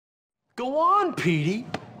Go on, Petey.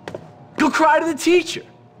 Go cry to the teacher.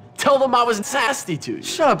 Tell them I was nasty to you.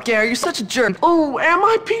 Shut up, Gary. You're such a jerk. Oh, am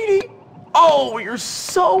I, Petey? Oh, you're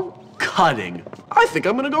so cutting. I think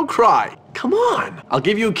I'm gonna go cry. Come on. I'll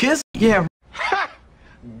give you a kiss. Yeah.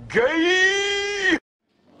 Gay!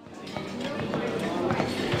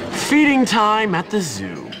 Feeding time at the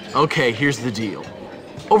zoo. Okay, here's the deal.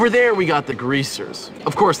 Over there, we got the greasers.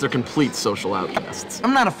 Of course, they're complete social outcasts.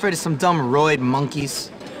 I'm not afraid of some dumb roid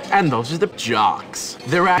monkeys. And those are the jocks.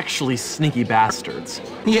 They're actually sneaky bastards.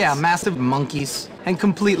 Yeah, massive monkeys. And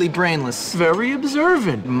completely brainless. Very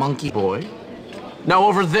observant, Monkey boy. Now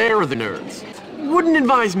over there are the nerds. Wouldn't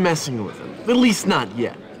advise messing with them. At least not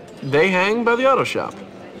yet. They hang by the auto shop.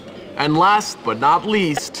 And last but not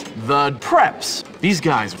least, the preps. These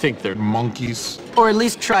guys think they're monkeys. Or at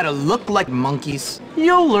least try to look like monkeys.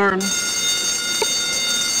 You'll learn.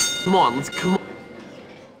 Come on, let's come on.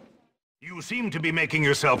 You seem to be making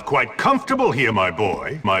yourself quite comfortable here, my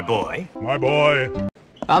boy. My boy. My boy.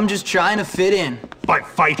 I'm just trying to fit in. By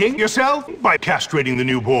fighting yourself? By castrating the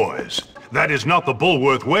new boys. That is not the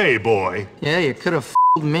Bullworth way, boy. Yeah, you could have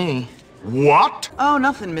f***ed me. What? Oh,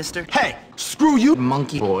 nothing, mister. Hey, screw you,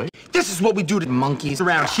 Monkey boy. This is what we do to Monkeys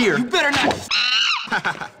around here. You better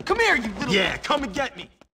not. Come here, you little... Yeah, come and get me.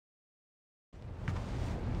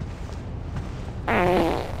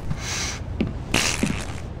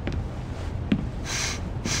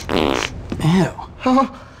 Ew.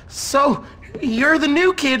 Oh, so, you're the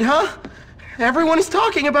new kid, huh? Everyone is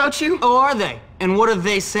talking about you. Oh, are they? And what are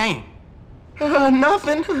they saying?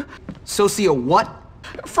 Nothing. Socio what?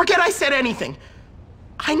 Forget I said anything.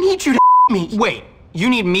 I need you to me. Wait, you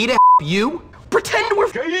need me to you? Pretend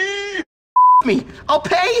we're me. I'll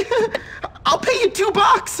pay. I'll pay you $2.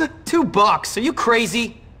 $2? Are you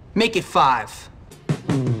crazy? Make it 5.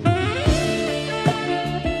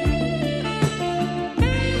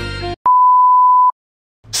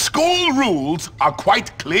 School rules are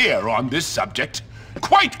quite clear on this subject.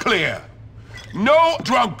 Quite clear. No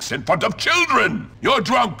drunks in front of children. You're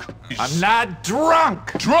drunk. I'm not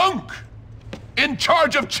drunk. Drunk? In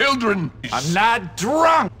charge of children. I'm not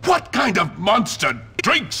drunk. What kind of monster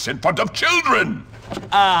drinks in front of children?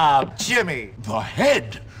 Jimmy. The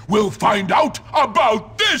head will find out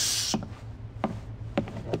about this.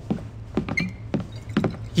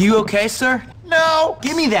 You okay, sir? No.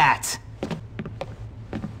 Give me that.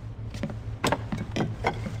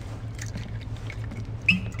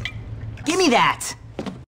 Give me that.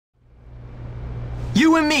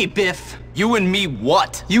 You and me, Biff. You and me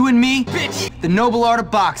what? You and me, bitch. The noble art of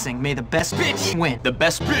boxing. May the best bitch win. The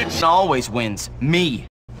best bitch always wins. Me.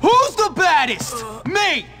 Who's the baddest?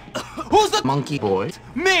 Me. Who's the Monkey boy.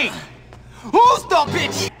 Me. Who's the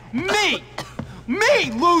bitch? Me.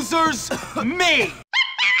 Me, losers. Me.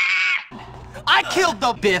 I killed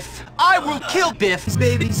the Biff. I will kill Biff,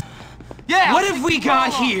 babies. Yeah. What have we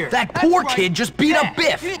got here? That poor kid just beat up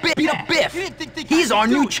Biff. Beat up Biff. He's our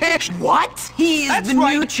new champion. What? He is the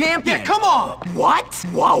new champion. Yeah, come on. What?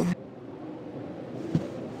 Whoa.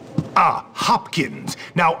 Ah, Hopkins.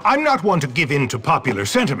 Now, I'm not one to give in to popular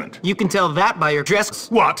sentiment. You can tell that by your dress.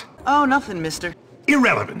 What? Oh, nothing, mister.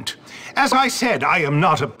 Irrelevant. As I said, I am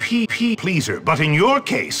not a PP pleaser, but in your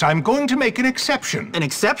case, I'm going to make an exception. An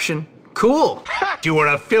exception? Cool. You are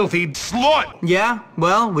a filthy slut. Yeah,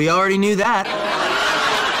 well, we already knew that.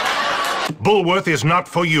 Bullworth is not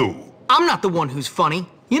for you. I'm not the one who's funny.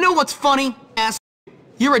 You know what's funny, ass?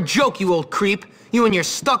 You're a joke, you old creep. You and your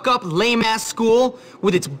stuck-up, lame-ass school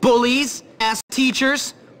with its bullies, ass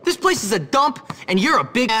teachers. This place is a dump, and you're a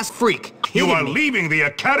big-ass freak. You Kidding are me. leaving the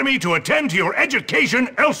academy to attend to your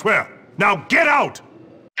education elsewhere. Now get out!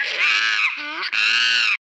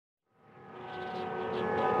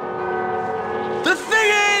 The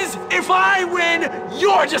thing is, if I win,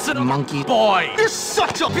 you're just a Monkey boy. You're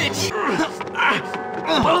such a bitch.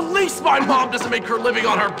 Well, at least my mom doesn't make her living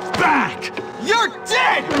on her back. You're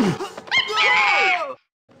dead.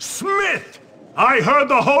 Smith! I heard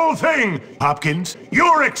the whole thing! Hopkins,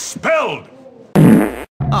 you're expelled!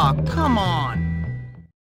 Aw, come on.